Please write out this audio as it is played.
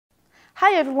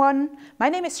Hi everyone, my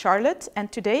name is Charlotte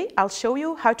and today I'll show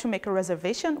you how to make a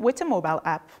reservation with a mobile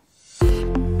app.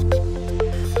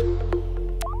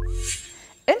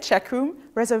 In Cheqroom,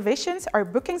 reservations are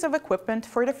bookings of equipment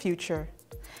for the future.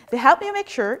 They help you make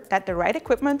sure that the right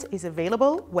equipment is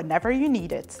available whenever you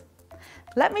need it.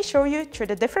 Let me show you through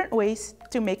the different ways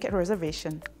to make a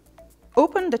reservation.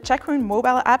 Open the Cheqroom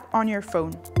mobile app on your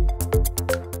phone.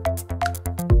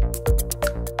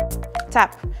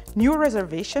 Tap New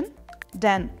Reservation,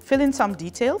 then fill in some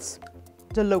details,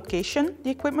 the location the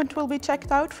equipment will be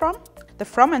checked out from, the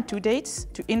from and to dates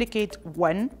to indicate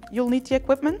when you'll need the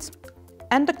equipment,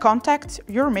 and the contact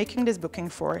you're making this booking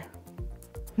for.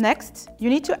 Next, you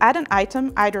need to add an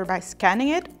item either by scanning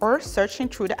it or searching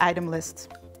through the item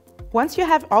list. Once you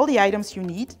have all the items you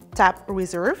need, tap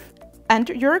Reserve and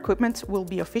your equipment will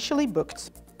be officially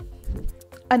booked.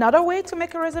 Another way to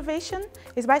make a reservation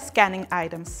is by scanning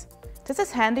items. This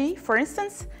is handy, for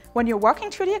instance, when you're walking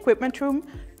through the equipment room,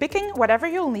 picking whatever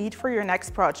you'll need for your next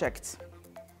project.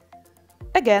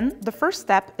 Again, the first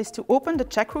step is to open the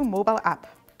Cheqroom mobile app.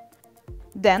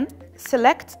 Then,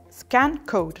 select Scan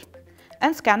Code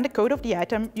and scan the code of the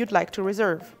item you'd like to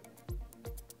reserve.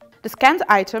 The scanned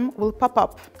item will pop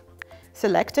up.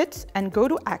 Select it and go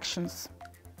to Actions.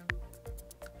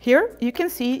 Here, you can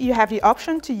see you have the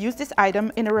option to use this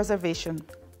item in a reservation.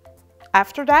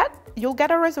 After that, you'll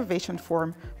get a reservation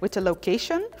form with the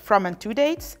location, from and to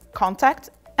dates, contact,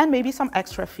 and maybe some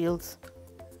extra fields.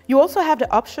 You also have the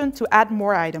option to add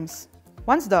more items.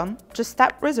 Once done, just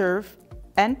tap Reserve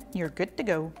and you're good to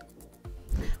go.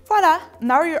 Voila!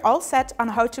 Now you're all set on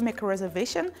how to make a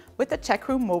reservation with the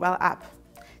Cheqroom mobile app.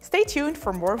 Stay tuned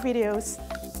for more videos.